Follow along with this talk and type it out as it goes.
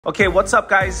Okay, what's up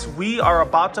guys? We are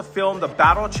about to film the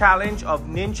battle challenge of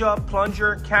Ninja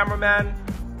Plunger Cameraman.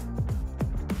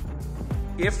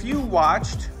 If you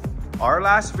watched our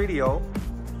last video,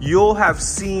 you'll have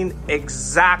seen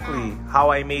exactly how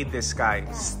I made this guy,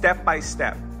 step by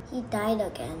step. He died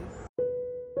again.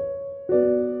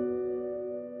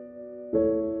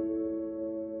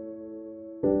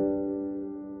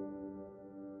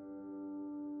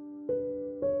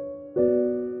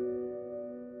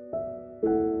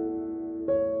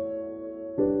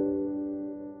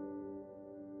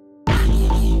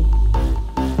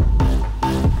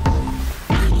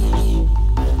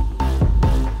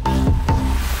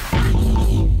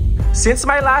 Since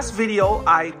my last video,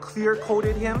 I clear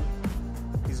coated him.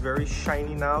 He's very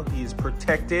shiny now. He is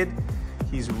protected.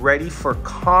 He's ready for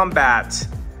combat.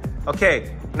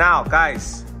 Okay, now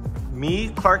guys, me,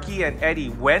 Clarky, and Eddie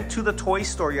went to the toy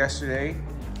store yesterday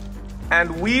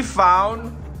and we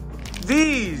found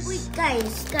these. Wait,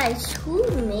 guys, who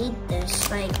made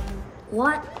this? Like,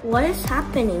 what is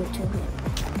happening to him?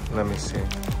 Let me see.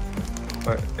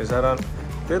 What is that on?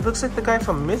 It looks like the guy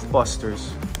from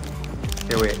Mythbusters.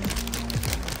 Okay, wait.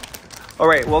 All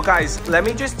right, well guys, let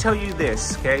me just tell you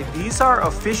this, okay? These are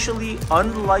officially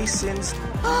unlicensed.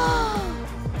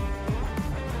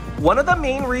 One of the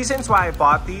main reasons why I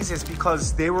bought these is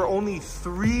because they were only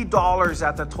 $3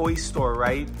 at the toy store,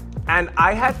 right? And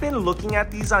I had been looking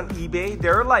at these on eBay.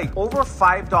 They're like over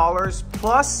 $5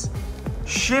 plus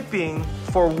shipping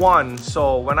for one.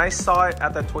 So when I saw it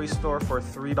at the toy store for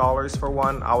 $3 for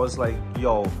one, I was like,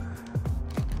 yo,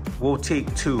 we'll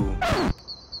take two.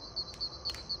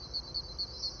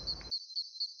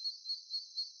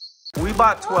 We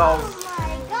bought 12.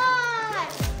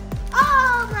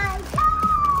 Oh my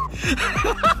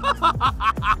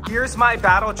god! Here's my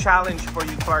battle challenge for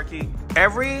you, Clarky.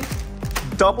 Every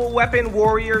double weapon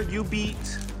warrior you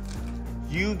beat,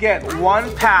 you get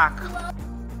one pack.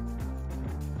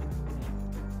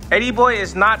 Eddie boy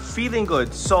is not feeling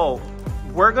good, so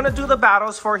we're gonna do the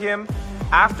battles for him.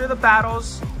 After the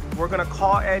battles, we're gonna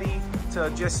call Eddie to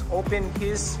just open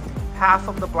his half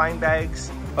of the blind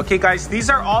bags. Okay guys, these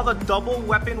are all the double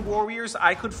weapon warriors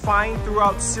I could find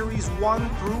throughout series 1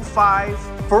 through 5.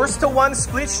 First to one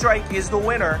split strike is the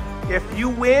winner. If you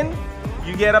win,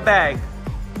 you get a bag.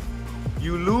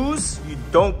 You lose, you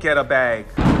don't get a bag.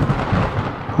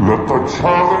 Let the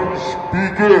challenge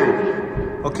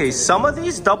begin. Okay, some of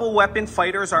these double weapon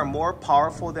fighters are more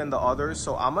powerful than the others,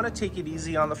 so I'm gonna take it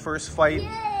easy on the first fight.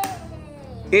 Yay.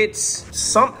 It's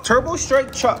some Turbo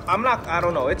Strike Chuck. I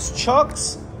don't know. It's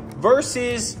Chucks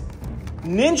versus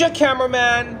Ninja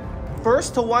Cameraman.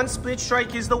 First to one split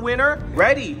strike is the winner.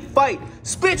 Ready, fight,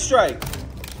 split strike.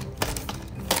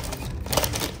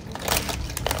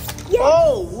 Yes.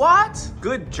 Oh, what?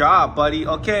 Good job, buddy.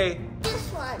 Okay. This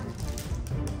one.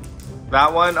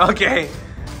 That one? Okay.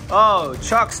 Oh,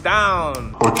 Chuck's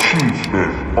down.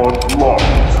 Achievement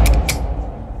unlocked.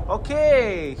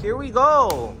 Okay, here we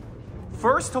go.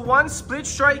 First to one split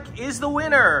strike is the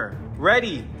winner.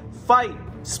 Ready, fight,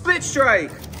 split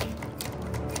strike.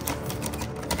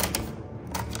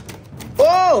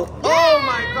 Oh! Oh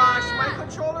my gosh, my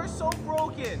controller's so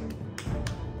broken.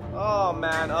 Oh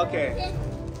man, okay.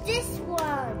 This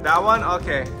one. That one?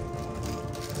 Okay.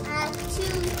 I have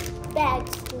 2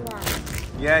 bags now.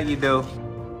 Yeah, you do.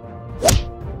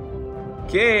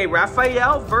 Okay,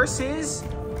 Raphael versus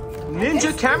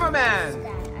Ninja Cameraman.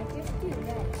 I just do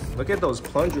this. Look at those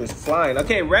plungers flying.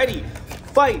 Okay, ready,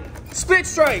 fight, split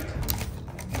strike.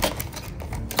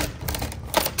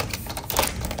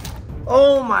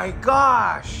 Oh my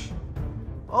gosh.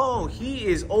 Oh, he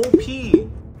is OP.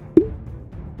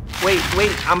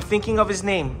 Wait, I'm thinking of his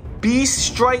name. Beast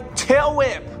Strike Tail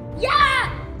Whip. Yeah!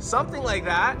 Something like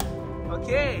that.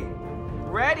 Okay,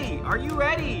 ready, are you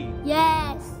ready?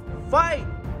 Yes. Fight,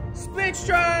 split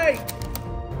strike.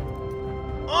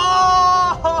 Oh,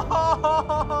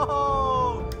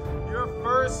 your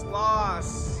first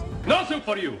loss. Nothing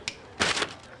for you.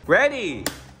 Ready,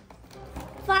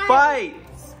 Fight.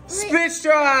 split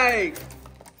strike.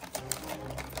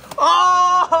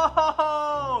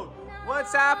 Oh,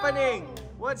 what's happening?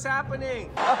 What's happening?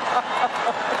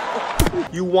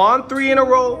 You won 3 in a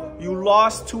row. You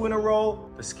lost 2 in a row.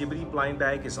 The Skibidi blind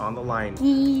bag is on the line.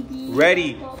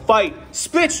 Ready, fight,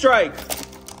 split strike.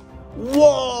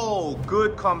 Whoa,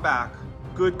 good comeback.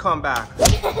 Good comeback.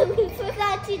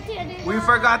 We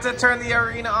forgot to turn the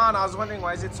arena on. I was wondering,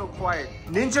 why is it so quiet?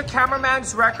 Ninja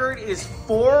Cameraman's record is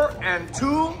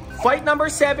 4-2. Fight number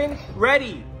 7.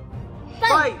 Ready,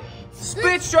 fight,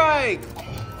 split strike.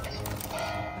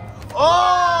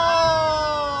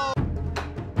 Oh!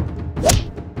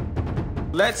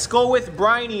 Let's go with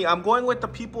Briny. I'm going with the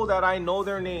people that I know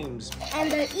their names.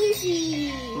 And they're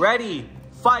easy. Ready,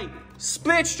 fight,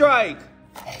 split strike.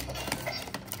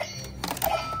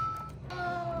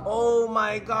 Oh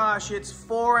my gosh, it's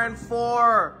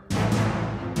 4-4.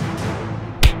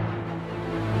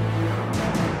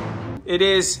 It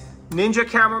is Ninja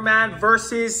Cameraman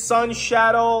versus Sun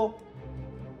Shadow.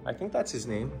 I think that's his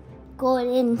name.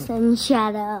 Golden Sun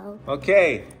Shadow.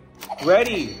 Okay,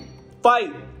 ready,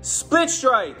 fight, split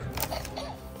strike.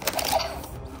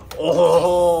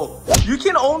 Oh, you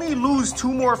can only lose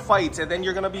 2 more fights and then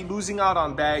you're gonna be losing out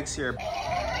on bags here.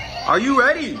 Are you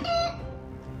ready?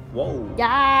 Whoa.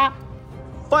 Yeah.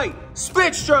 Fight,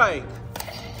 split strike.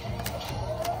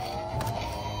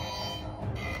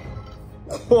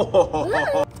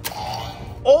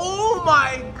 Oh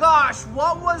my gosh,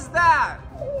 what was that?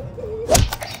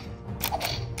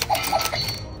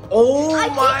 Oh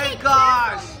my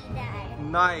gosh.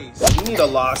 Nice. We need a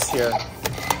loss here.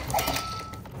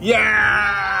 Yeah!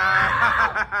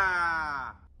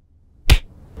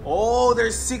 Oh,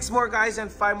 there's 6 more guys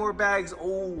and 5 more bags.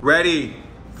 Oh, ready,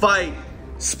 fight,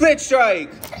 split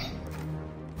strike.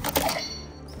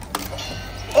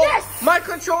 Oh, yes! My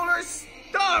controller's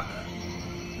stuck.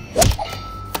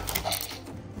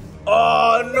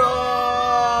 Oh no!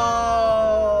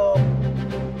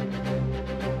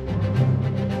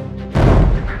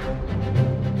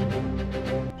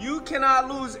 You cannot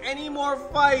lose any more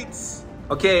fights.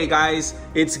 Okay guys,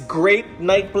 it's Great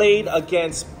Nightblade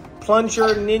against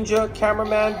Plunger Ninja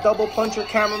Cameraman, Double Plunger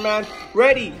Cameraman.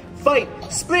 Ready, fight,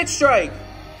 split strike.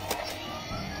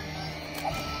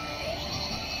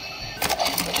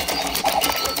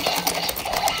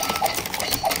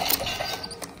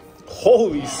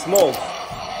 Holy smoke.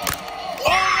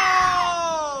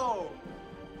 Oh!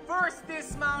 First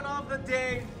dismount of the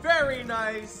day, very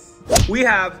nice. We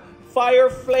have Fire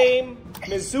Flame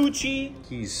Mizuchi.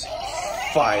 He's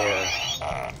fire.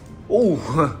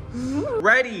 Oh,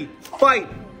 ready, fight,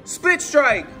 split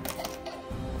strike.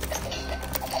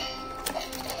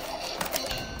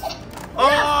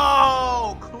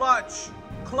 Oh,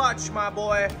 clutch, my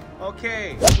boy.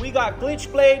 Okay, we got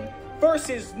Glitch Blade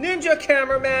versus Ninja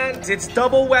Cameraman. It's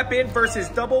double weapon versus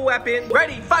double weapon.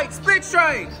 Ready, fight, split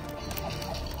strike.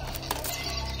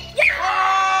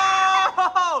 Yeah!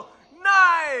 Oh,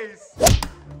 nice.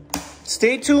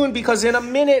 Stay tuned because in a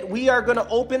minute we are gonna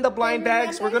open the blind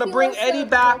bags. We're gonna bring Eddie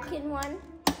back.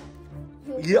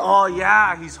 Yeah, oh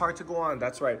yeah, he's hard to go on.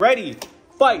 That's right. Ready,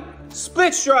 fight,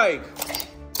 split strike.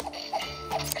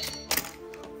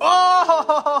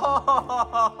 Oh!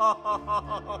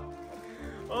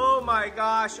 Oh my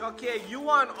gosh. Okay, you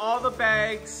won all the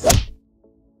bags.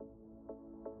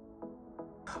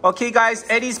 Okay guys,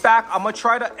 Eddie's back. I'm gonna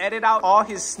try to edit out all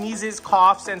his sneezes,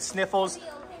 coughs, and sniffles.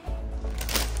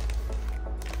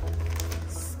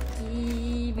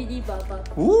 Skibidi Baba.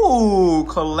 Ooh,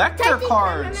 collector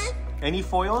cards. Any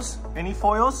foils? Any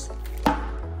foils?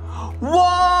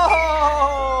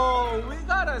 Whoa! We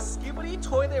got a Skibidi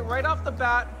toilet right off the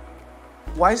bat.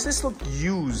 Why does this look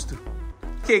used?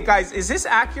 Okay, guys, is this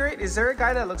accurate? Is there a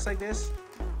guy that looks like this?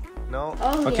 No?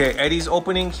 Oh, okay, yeah. Eddie's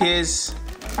opening his...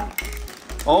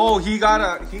 Oh, he got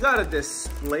a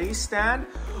display stand.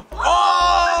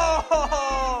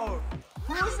 Oh!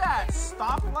 Who is that?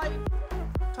 Stoplight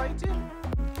Titan?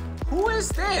 Who is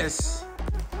this?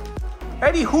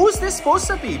 Eddie, who is this supposed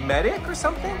to be? Medic or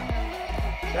something?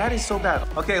 That is so bad.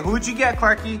 Okay, who'd you get,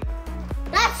 Clarky?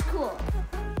 That's cool.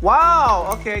 Wow,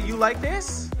 okay, you like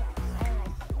this?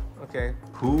 Okay,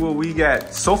 who will we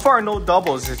get? So far, no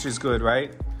doubles, which is good,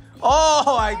 right?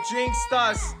 Oh, I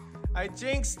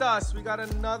jinxed us. We got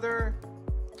another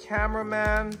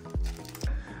cameraman.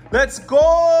 Let's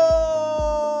go!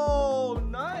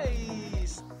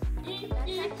 Nice. That's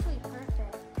actually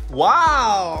perfect.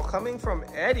 Wow, coming from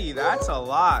Eddie, that's a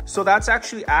lot. So that's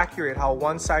actually accurate how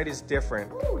one side is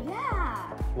different. Oh,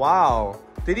 yeah. Wow.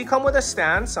 Did he come with a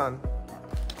stand, son?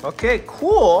 Okay,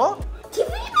 cool.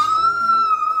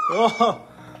 Oh.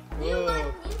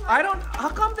 I don't, how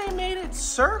come they made it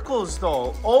circles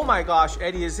though? Oh my gosh,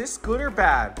 Eddie, is this good or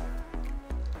bad?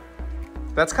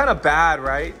 That's kind of bad,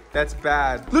 right? That's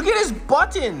bad. Look at his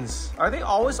buttons. Are they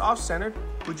always off-centered?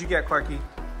 Who'd you get, Clarky?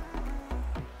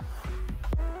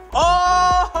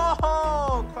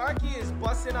 Oh, Clarky is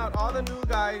busting out all the new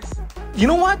guys. You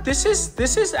know what? This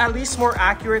is at least more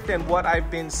accurate than what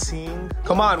I've been seeing.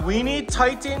 Come on, we need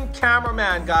Titan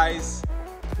Cameraman, guys.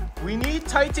 We need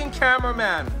Titan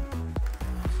Cameraman.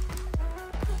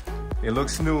 It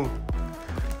looks new.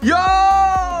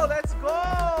 Yo, let's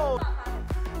go.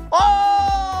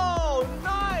 Oh,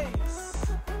 nice.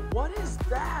 What is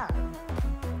that?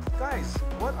 Guys,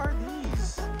 what are these?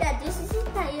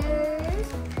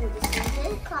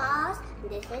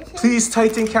 Please,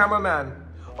 Titan Cameraman.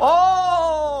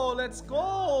 Oh, let's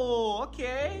go.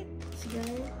 Okay.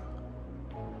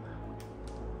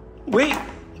 Wait.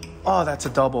 Oh, that's a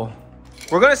double.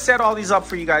 We're going to set all these up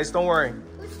for you guys. Don't worry.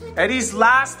 Eddie's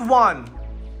last one.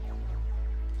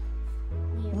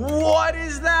 What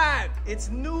is that? It's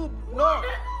new. No.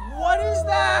 What is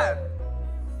that?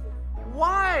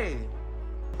 Why?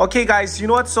 Okay, guys, you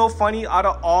know what's so funny? Out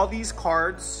of all these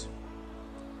cards,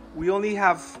 we only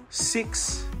have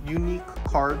 6 unique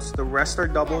cards. The rest are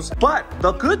doubles. But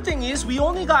the good thing is we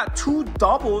only got 2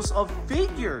 doubles of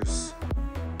figures.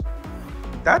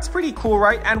 That's pretty cool,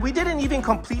 right? And we didn't even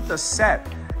complete the set.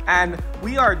 And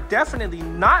we are definitely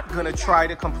not gonna try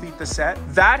to complete the set.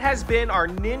 That has been our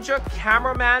Ninja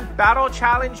Cameraman Battle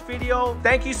Challenge video.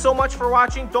 Thank you so much for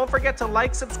watching. Don't forget to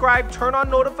like, subscribe, turn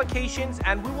on notifications,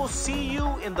 and we will see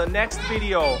you in the next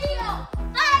video.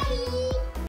 Bye!